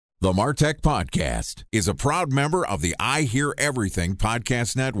The MarTech Podcast is a proud member of the I Hear Everything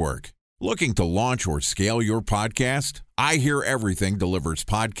Podcast Network. Looking to launch or scale your podcast? I Hear Everything delivers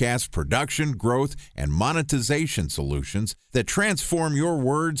podcast production, growth, and monetization solutions that transform your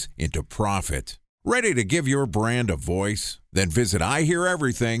words into profit. Ready to give your brand a voice? Then visit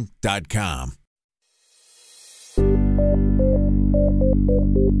iheareverything.com.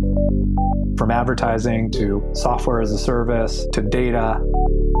 From advertising to software as a service to data.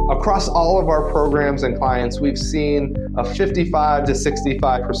 Across all of our programs and clients, we've seen a 55 to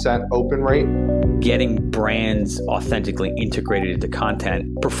 65% open rate. Getting brands authentically integrated into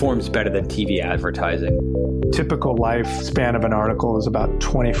content performs better than TV advertising. Typical lifespan of an article is about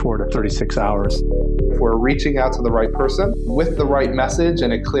 24 to 36 hours. If we're reaching out to the right person with the right message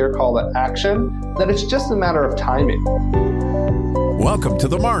and a clear call to action, then it's just a matter of timing. Welcome to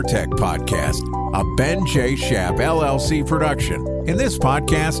the MarTech Podcast, a Ben J. Schaap LLC production. In this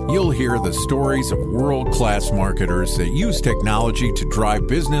podcast, you'll hear the stories of world-class marketers that use technology to drive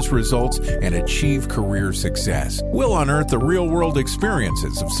business results and achieve career success. We'll unearth the real-world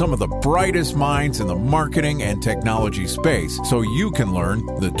experiences of some of the brightest minds in the marketing and technology space so you can learn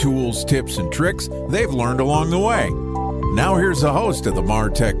the tools, tips, and tricks they've learned along the way. Now here's the host of the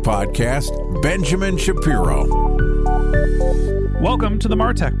MarTech Podcast, Benjamin Shapiro. Welcome to the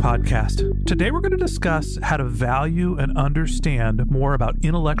MarTech Podcast. Today we're going to discuss how to value and understand more about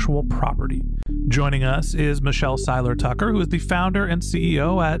intellectual property. Joining us is Michelle Seiler Tucker, who is the founder and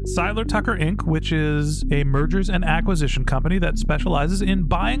CEO at Seiler Tucker Inc., which is a mergers and acquisition company that specializes in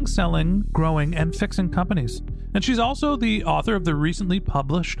buying, selling, growing, and fixing companies. And she's also the author of the recently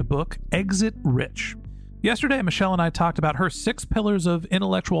published book, Exit Rich. Yesterday, Michelle and I talked about her 6 pillars of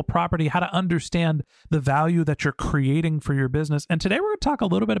intellectual property, how to understand the value that you're creating for your business. And today we're going to talk a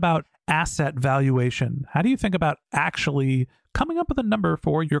little bit about asset valuation. How do you think about actually coming up with a number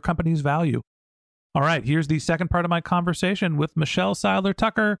for your company's value? All right, here's the second part of my conversation with Michelle Seiler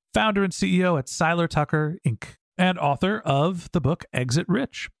Tucker, founder and CEO at Seiler Tucker Inc., and author of the book Exit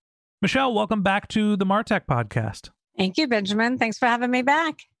Rich. Michelle, welcome back to the MarTech Podcast. Thank you, Benjamin. Thanks for having me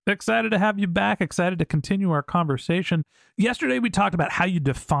back. Excited to have you back. Excited to continue our conversation. Yesterday, we talked about how you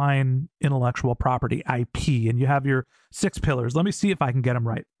define intellectual property, IP, and you have your 6 pillars. Let me see if I can get them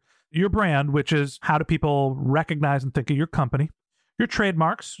right. Your brand, which is how do people recognize and think of your company. Your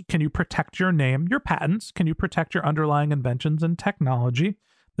trademarks, can you protect your name? Your patents, can you protect your underlying inventions and technology?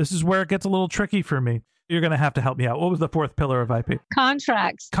 This is where it gets a little tricky for me. You're going to have to help me out. What was the 4th pillar of IP?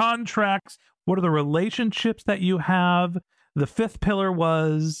 Contracts. Contracts. What are the relationships that you have? The 5th pillar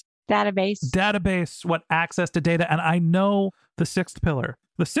was database, what access to data. And I know the 6th pillar.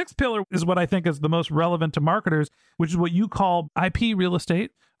 The 6th pillar is what I think is the most relevant to marketers, which is what you call IP real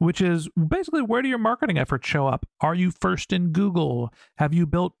estate, which is basically where do your marketing efforts show up? Are you first in Google? Have you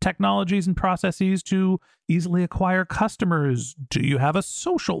built technologies and processes to easily acquire customers? Do you have a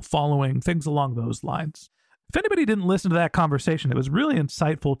social following? Things along those lines. If anybody didn't listen to that conversation, it was really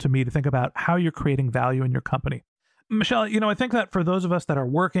insightful to me to think about how you're creating value in your company. Michelle, I think that for those of us that are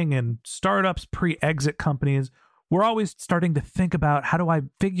working in startups, pre-exit companies, we're always starting to think about how do I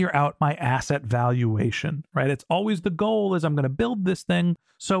figure out my asset valuation, right? It's always the goal is I'm going to build this thing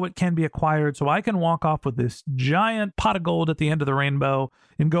so it can be acquired, so I can walk off with this giant pot of gold at the end of the rainbow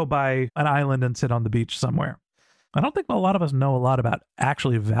and go buy an island and sit on the beach somewhere. I don't think a lot of us know a lot about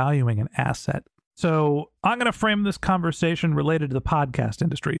actually valuing an asset. So I'm going to frame this conversation related to the podcast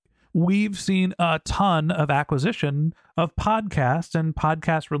industry. We've seen a ton of acquisition of podcasts and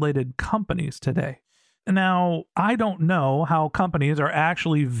podcast-related companies today. Now, I don't know how companies are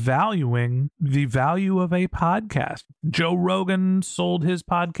actually valuing the value of a podcast. Joe Rogan sold his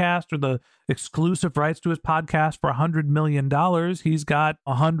podcast or the exclusive rights to his podcast for $100 million. He's got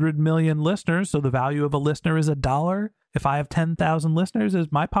 100 million listeners, so the value of a listener is $1. If I have 10,000 listeners,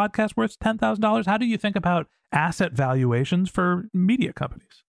 is my podcast worth $10,000? How do you think about asset valuations for media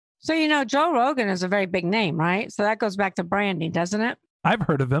companies? So, Joe Rogan is a very big name, right? So that goes back to branding, doesn't it? I've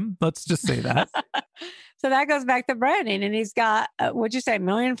heard of him. Let's just say that. So that goes back to branding. And he's got, what'd you say, 1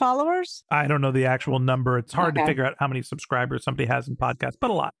 million followers? I don't know the actual number. It's hard to figure out how many subscribers somebody has in podcasts, but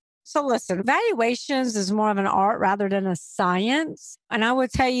a lot. So listen, valuations is more of an art rather than a science. And I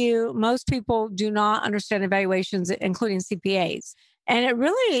would tell you, most people do not understand evaluations, including CPAs. And it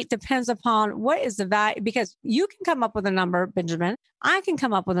really depends upon what is the value, because you can come up with a number, Benjamin. I can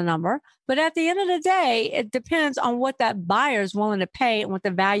come up with a number. But at the end of the day, it depends on what that buyer is willing to pay and what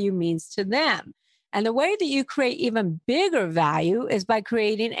the value means to them. And the way that you create even bigger value is by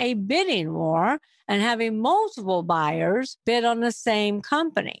creating a bidding war and having multiple buyers bid on the same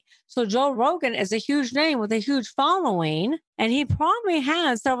company. So Joe Rogan is a huge name with a huge following, and he probably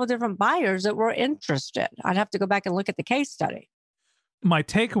has several different buyers that were interested. I'd have to go back and look at the case study. My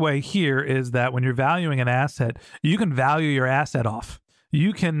takeaway here is that when you're valuing an asset, you can value your asset off.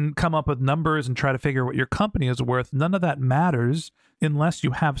 You can come up with numbers and try to figure what your company is worth. None of that matters unless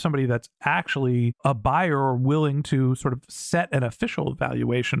you have somebody that's actually a buyer or willing to sort of set an official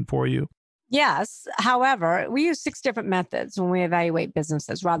valuation for you. Yes. However, we use 6 different methods when we evaluate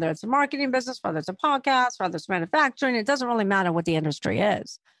businesses, whether it's a marketing business, whether it's a podcast, whether it's manufacturing. It doesn't really matter what the industry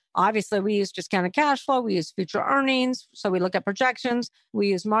is. Obviously, we use discounted cash flow. We use future earnings. So we look at projections. We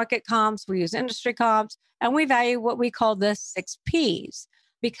use market comps. We use industry comps. And we value what we call the 6 Ps.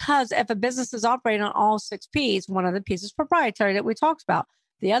 Because if a business is operating on all 6 Ps, one of the Ps is proprietary that we talked about.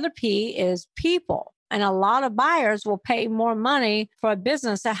 The other P is people. And a lot of buyers will pay more money for a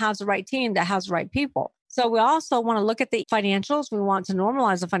business that has the right team, that has the right people. So we also want to look at the financials. We want to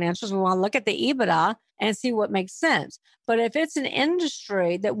normalize the financials. We want to look at the EBITDA and see what makes sense. But if it's an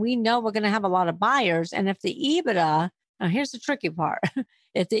industry that we know we're going to have a lot of buyers, and if the EBITDA, now here's the tricky part.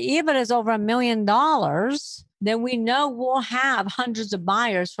 If the EBITDA is over $1 million, then we know we'll have hundreds of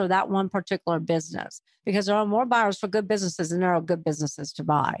buyers for that one particular business, because there are more buyers for good businesses than there are good businesses to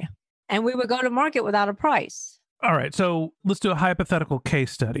buy. And we would go to market without a price. All right. So let's do a hypothetical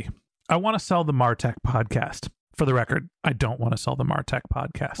case study. I want to sell the Martech podcast. For the record, I don't want to sell the Martech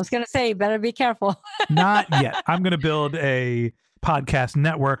podcast. I was going to say, you better be careful. Not yet. I'm going to build a podcast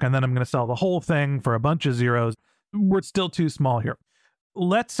network, and then I'm going to sell the whole thing for a bunch of zeros. We're still too small here.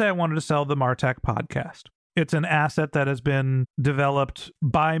 Let's say I wanted to sell the Martech podcast. It's an asset that has been developed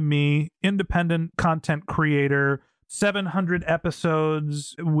by me, independent content creator, 700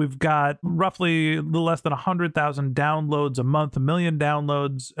 episodes. We've got roughly a little less than 100,000 downloads a month, 1 million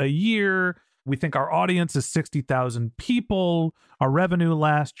downloads a year. We think our audience is 60,000 people. Our revenue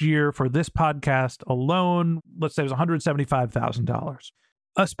last year for this podcast alone, let's say it was $175,000.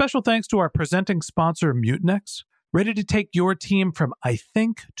 A special thanks to our presenting sponsor, Mutinex. Ready to take your team from I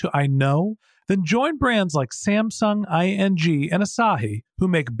think to I know? Then join brands like Samsung, ING, and Asahi who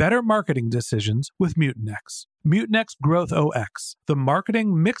make better marketing decisions with Mutinex. Mutinex Growth OX, the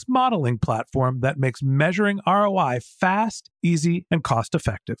marketing mix modeling platform that makes measuring ROI fast, easy, and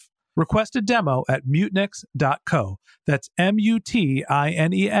cost-effective. Request a demo at mutinex.co. That's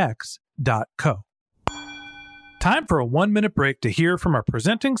MUTINEX.co. Time for a 1-minute break to hear from our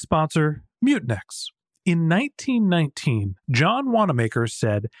presenting sponsor, Mutinex. In 1919, John Wanamaker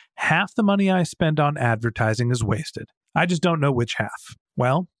said, "Half the money I spend on advertising is wasted. I just don't know which half."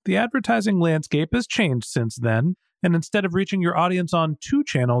 Well, the advertising landscape has changed since then, and instead of reaching your audience on 2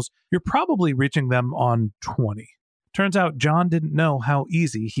 channels, you're probably reaching them on 20. Turns out John didn't know how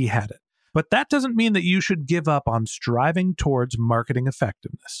easy he had it. But that doesn't mean that you should give up on striving towards marketing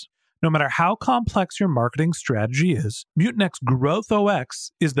effectiveness. No matter how complex your marketing strategy is, Mutinex Growth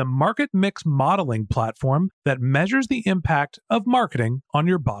OX is the market mix modeling platform that measures the impact of marketing on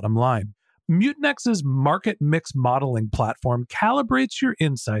your bottom line. Mutinex's market mix modeling platform calibrates your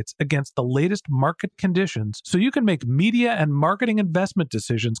insights against the latest market conditions so you can make media and marketing investment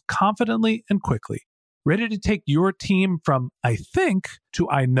decisions confidently and quickly. Ready to take your team from I think to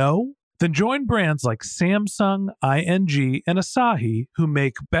I know? Then join brands like Samsung, ING, and Asahi who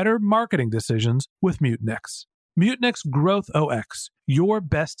make better marketing decisions with Mutinex. Mutinex Growth OX. Your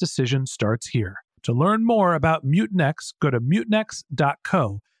best decision starts here. To learn more about Mutinex, go to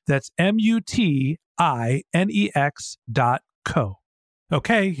mutinex.co. That's MUTINEX.co.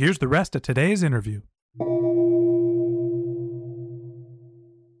 Okay, here's the rest of today's interview.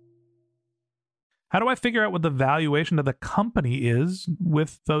 How do I figure out what the valuation of the company is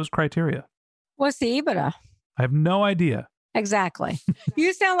with those criteria? What's the EBITDA? I have no idea. Exactly.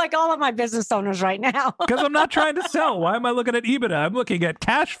 You sound like all of my business owners right now. Because I'm not trying to sell. Why am I looking at EBITDA? I'm looking at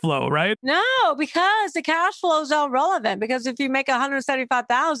cash flow, right? No, because the cash flow is irrelevant. Because if you make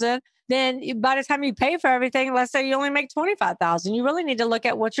 $175,000, then by the time you pay for everything, let's say you only make $25,000, you really need to look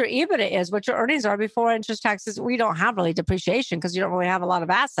at what your EBITDA is, what your earnings are before interest, taxes. We don't have really depreciation because you don't really have a lot of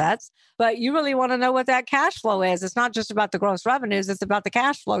assets, but you really want to know what that cash flow is. It's not just about the gross revenues, it's about the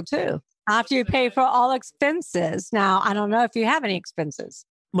cash flow too. After you pay for all expenses. Now, I don't know if you have any expenses.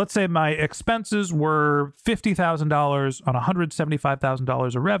 Let's say my expenses were $50,000 on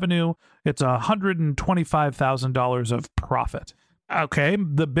 $175,000 of revenue. It's $125,000 of profit. Okay,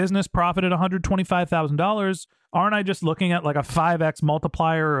 the business profited $125,000. Aren't I just looking at like a 5x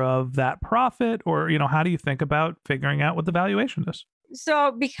multiplier of that profit? Or, how do you think about figuring out what the valuation is?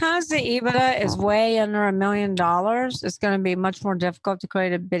 So because the EBITDA is way under $1 million, it's going to be much more difficult to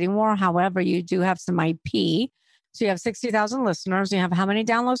create a bidding war. However, you do have some IP. So you have 60,000 listeners. You have how many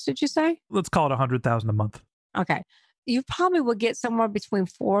downloads did you say? Let's call it 100,000 a month. Okay. You probably would get somewhere between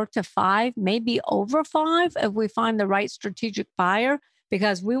 4 to 5, maybe over 5 if we find the right strategic buyer,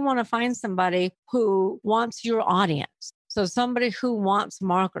 because we want to find somebody who wants your audience. So somebody who wants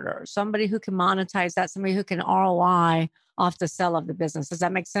marketers, somebody who can monetize that, somebody who can ROI off the sell of the business. Does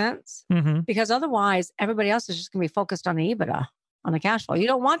that make sense? Mm-hmm. Because otherwise, everybody else is just going to be focused on the EBITDA, on the cash flow. You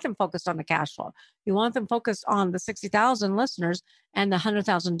don't want them focused on the cash flow. You want them focused on the 60,000 listeners and the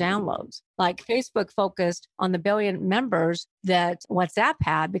 100,000 downloads. Like Facebook focused on the billion members that WhatsApp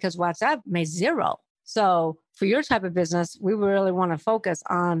had because WhatsApp made 0. So for your type of business, we really want to focus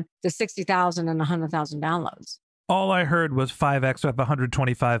on the 60,000 and 100,000 downloads. All I heard was 5X of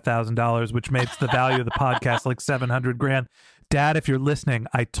 $125,000, which makes the value of the podcast like $700,000. Dad, if you're listening,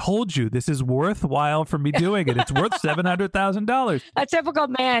 I told you this is worthwhile for me doing it. It's worth $700,000. A typical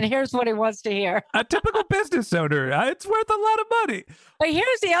man, here's what he wants to hear. A typical business owner. It's worth a lot of money. But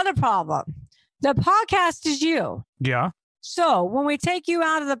here's the other problem. The podcast is you. Yeah. So when we take you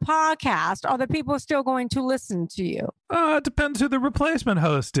out of the podcast, are the people still going to listen to you? It depends who the replacement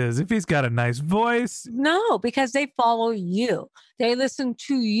host is. If he's got a nice voice. No, because they follow you. They listen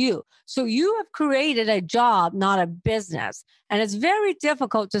to you. So you have created a job, not a business. And it's very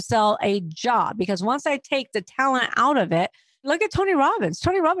difficult to sell a job because once I take the talent out of it, look at Tony Robbins.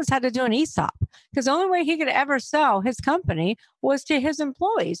 Tony Robbins had to do an ESOP because the only way he could ever sell his company was to his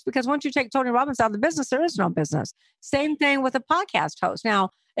employees. Because once you take Tony Robbins out of the business, there is no business. Same thing with a podcast host.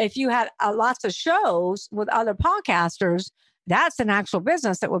 Now, if you had lots of shows with other podcasters, that's an actual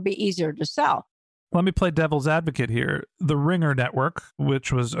business that would be easier to sell. Let me play devil's advocate here. The Ringer Network,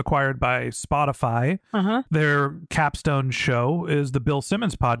 which was acquired by Spotify, their capstone show is the Bill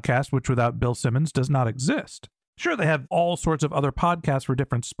Simmons podcast, which without Bill Simmons does not exist. Sure, they have all sorts of other podcasts for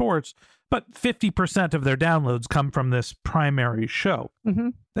different sports, but 50% of their downloads come from this primary show. Mm-hmm.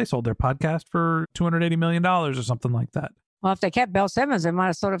 They sold their podcast for $280 million or something like that. Well, if they kept Bill Simmons, they might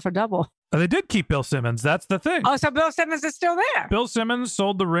have sold it for double. They did keep Bill Simmons. That's the thing. Oh, so Bill Simmons is still there. Bill Simmons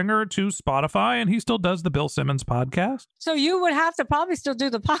sold the Ringer to Spotify, and he still does the Bill Simmons podcast. So you would have to probably still do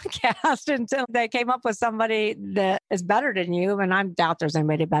the podcast until they came up with somebody that is better than you. And I doubt there's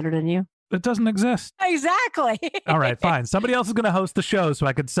anybody better than you. It doesn't exist. Exactly. All right, fine. Somebody else is going to host the show so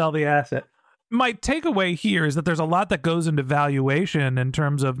I could sell the asset. My takeaway here is that there's a lot that goes into valuation in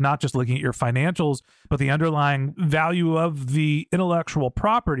terms of not just looking at your financials, but the underlying value of the intellectual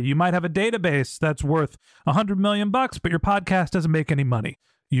property. You might have a database that's worth $100 million, but your podcast doesn't make any money.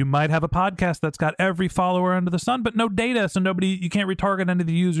 You might have a podcast that's got every follower under the sun, but no data, so you can't retarget any of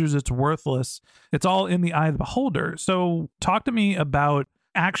the users. It's worthless. It's all in the eye of the beholder. So talk to me about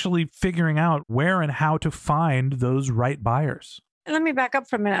actually figuring out where and how to find those right buyers. Let me back up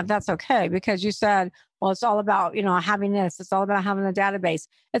for a minute, if that's okay, because you said, well, it's all about, having this. It's all about having a database.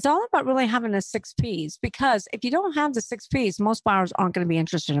 It's all about really having the 6 Ps, because if you don't have the 6 Ps, most buyers aren't going to be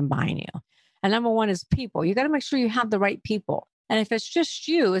interested in buying you. And number one is people. You got to make sure you have the right people. And if it's just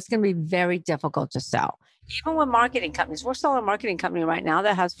you, it's going to be very difficult to sell. Even with marketing companies, we're selling a marketing company right now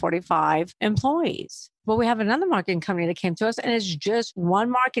that has 45 employees. But we have another marketing company that came to us and it's just one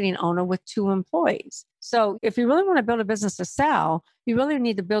marketing owner with 2 employees. So if you really want to build a business to sell, you really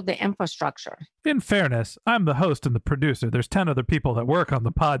need to build the infrastructure. In fairness, I'm the host and the producer. There's 10 other people that work on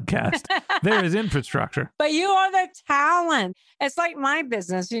the podcast. There is infrastructure. But you are the talent. It's like my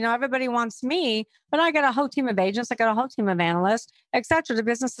business. Everybody wants me, but I got a whole team of agents. I got a whole team of analysts, etc. The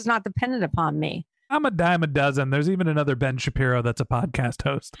business is not dependent upon me. I'm a dime a dozen. There's even another Ben Shapiro that's a podcast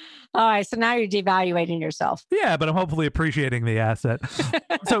host. All right. So now you're devaluating yourself. Yeah, but I'm hopefully appreciating the asset.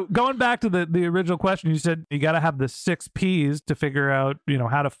 So going back to the original question, you said you got to have the 6 Ps to figure out,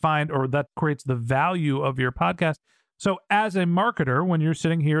 how to find, or that creates the value of your podcast. So as a marketer, when you're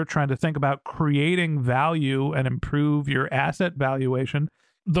sitting here trying to think about creating value and improve your asset valuation,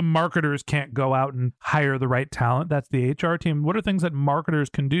 the marketers can't go out and hire the right talent. That's the HR team. What are things that marketers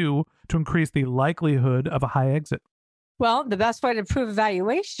can do to increase the likelihood of a high exit? Well, the best way to prove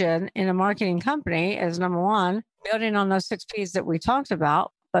valuation in a marketing company is, number one, building on those 6 Ps that we talked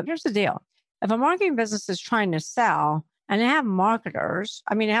about. But here's the deal. If a marketing business is trying to sell and they have marketers,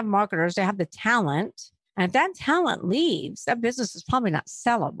 they have the talent. And if that talent leaves, that business is probably not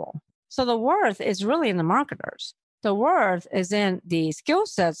sellable. So the worth is really in the marketers. The worth is in the skill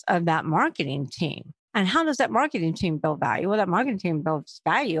sets of that marketing team. And how does that marketing team build value? Well, that marketing team builds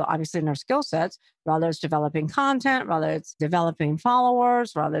value, obviously, in their skill sets, whether it's developing content, whether it's developing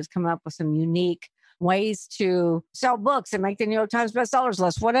followers, whether it's coming up with some unique ways to sell books and make the New York Times bestsellers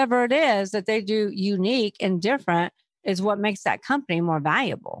list. Whatever it is that they do unique and different is what makes that company more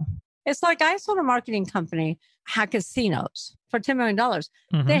valuable. It's like I sold a marketing company, had casinos for $10 million.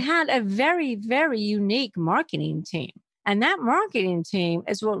 Mm-hmm. They had a very, very unique marketing team. And that marketing team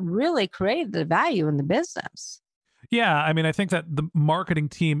is what really created the value in the business. Yeah, I mean, I think that the marketing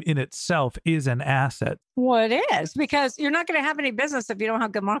team in itself is an asset. Well, it is, because you're not going to have any business if you don't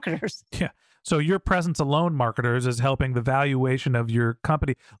have good marketers. Yeah. So your presence alone, marketers, is helping the valuation of your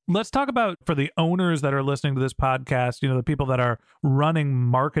company. Let's talk about, for the owners that are listening to this podcast, the people that are running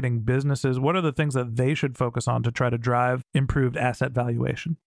marketing businesses, what are the things that they should focus on to try to drive improved asset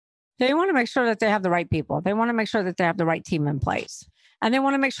valuation? They want to make sure that they have the right people. They want to make sure that they have the right team in place. And they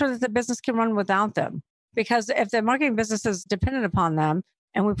want to make sure that the business can run without them. Because if the marketing business is dependent upon them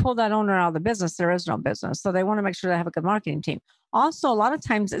and we pull that owner out of the business, there is no business. So they want to make sure they have a good marketing team. Also, a lot of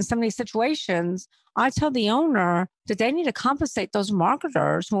times in some of these situations, I tell the owner that they need to compensate those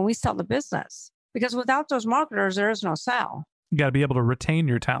marketers when we sell the business. Because without those marketers, there is no sale. You got to be able to retain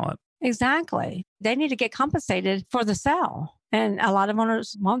your talent. Exactly. They need to get compensated for the sale. And a lot of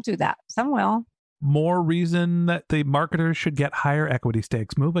owners won't do that. Some will. More reason that the marketers should get higher equity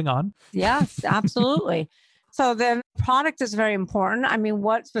stakes. Moving on. Yes, absolutely. So then product is very important. I mean,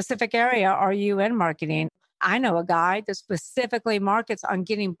 what specific area are you in marketing? I know a guy that specifically markets on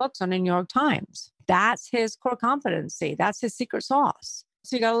getting books on the New York Times. That's his core competency. That's his secret sauce.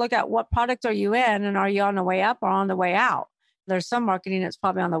 So you got to look at what product are you in, and are you on the way up or on the way out? There's some marketing that's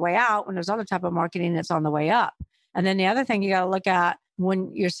probably on the way out, when there's other type of marketing that's on the way up. And then the other thing you got to look at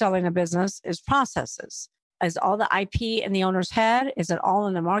when you're selling a business is processes. Is all the IP in the owner's head? Is it all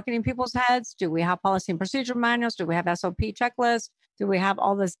in the marketing people's heads? Do we have policy and procedure manuals? Do we have SOP checklists? Do we have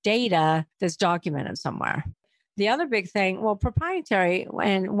all this data that's documented somewhere? The other big thing, well, proprietary,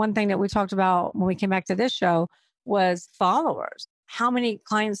 and one thing that we talked about when we came back to this show was followers. How many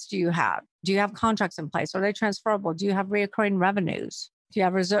clients do you have? Do you have contracts in place? Are they transferable? Do you have reoccurring revenues? Do you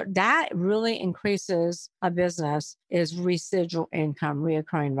have reserve? That really increases a business, is residual income,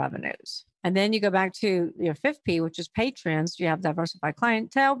 reoccurring revenues. And then you go back to your fifth P, which is patrons. You have diversified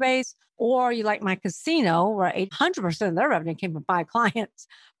clientele base, or you like my casino, where 800% of their revenue came from 5 clients.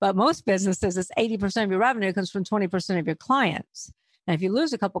 But most businesses, it's 80% of your revenue comes from 20% of your clients. And if you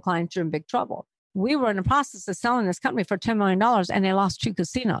lose a couple clients, you're in big trouble. We were in the process of selling this company for $10 million, and they lost 2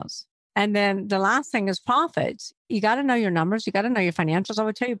 casinos. And then the last thing is profits. You got to know your numbers. You got to know your financials. I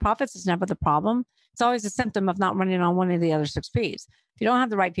would tell you, profits is never the problem. It's always a symptom of not running on one of the other 6 Ps. If you don't have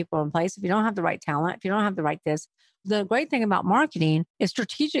the right people in place, if you don't have the right talent, if you don't have the right this, the great thing about marketing is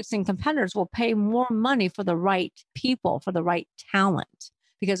strategics and competitors will pay more money for the right people, for the right talent,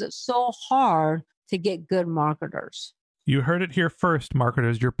 because it's so hard to get good marketers. You heard it here first,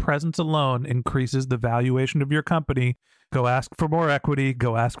 marketers. Your presence alone increases the valuation of your company. Go ask for more equity.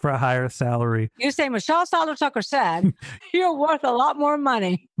 Go ask for a higher salary. You say Michelle Seiler Tucker said, you're worth a lot more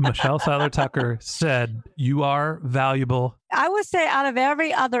money. Michelle Seiler Tucker said, you are valuable. I would say out of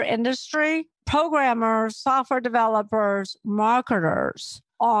every other industry, programmers, software developers, marketers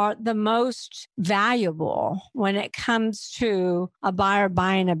are the most valuable when it comes to a buyer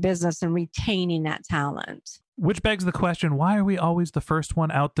buying a business and retaining that talent. Which begs the question, why are we always the first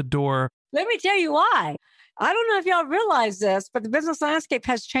one out the door? Let me tell you why. I don't know if y'all realize this, but the business landscape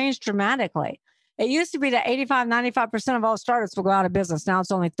has changed dramatically. It used to be that 85, 95% of all startups will go out of business. Now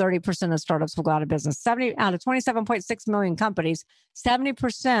it's only 30% of startups will go out of business. 70 out of 27.6 million companies,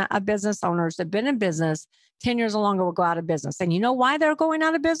 70% of business owners that have been in business 10 years or longer will go out of business. And you know why they're going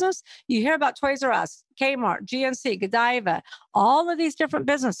out of business? You hear about Toys R Us, Kmart, GNC, Godiva, all of these different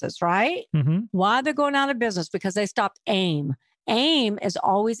businesses, right? Mm-hmm. Why they're going out of business? Because they stopped AIM. AIM is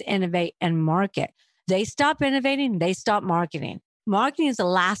always innovate and market. They stop innovating, they stop marketing. Marketing is the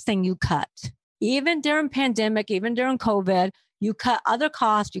last thing you cut. Even during pandemic, even during COVID, you cut other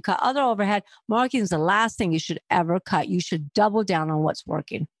costs, you cut other overhead. Marketing is the last thing you should ever cut. You should double down on what's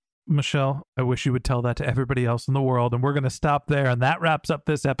working. Michelle, I wish you would tell that to everybody else in the world. And we're going to stop there. And that wraps up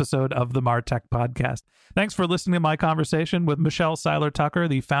this episode of the MarTech Podcast. Thanks for listening to my conversation with Michelle Seiler Tucker,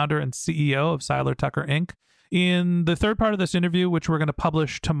 the founder and CEO of Seiler Tucker, Inc. In the third part of this interview, which we're going to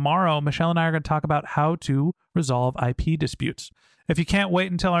publish tomorrow, Michelle and I are going to talk about how to resolve IP disputes. If you can't wait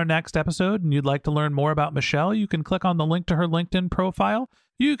until our next episode and you'd like to learn more about Michelle, you can click on the link to her LinkedIn profile.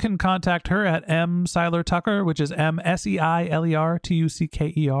 You can contact her at Seiler Tucker, which is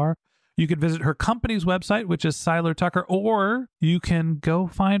MSeilerTucker. You can visit her company's website, which is Seiler Tucker, or you can go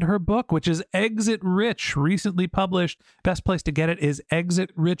find her book, which is Exit Rich, recently published. Best place to get it is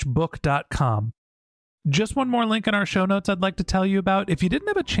exitrichbook.com. Just one more link in our show notes I'd like to tell you about. If you didn't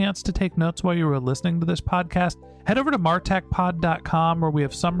have a chance to take notes while you were listening to this podcast, head over to martechpod.com, where we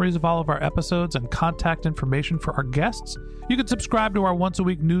have summaries of all of our episodes and contact information for our guests. You can subscribe to our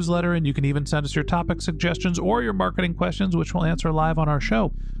once-a-week newsletter, and you can even send us your topic suggestions or your marketing questions, which we'll answer live on our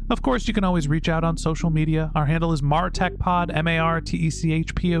show. Of course, you can always reach out on social media. Our handle is MarTechPod,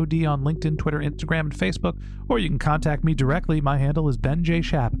 MarTechPod on LinkedIn, Twitter, Instagram, and Facebook, or you can contact me directly. My handle is Ben J.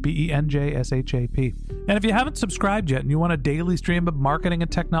 Shap, BenJShap. And if you haven't subscribed yet and you want a daily stream of marketing and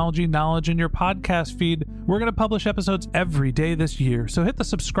technology knowledge in your podcast feed, we're going to publish episodes every day this year. So hit the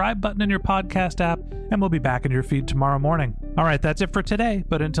subscribe button in your podcast app, and we'll be back in your feed tomorrow morning. All right, that's it for today.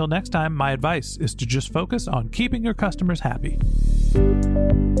 But until next time, my advice is to just focus on keeping your customers happy.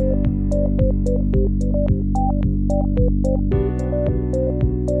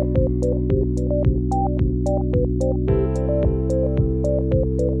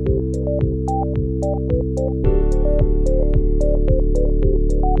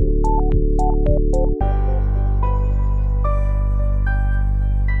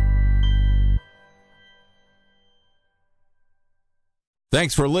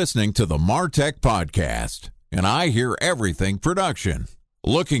 Thanks for listening to the MarTech Podcast, an I Hear Everything production.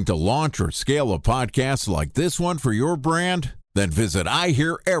 Looking to launch or scale a podcast like this one for your brand? Then visit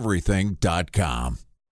iheareverything.com.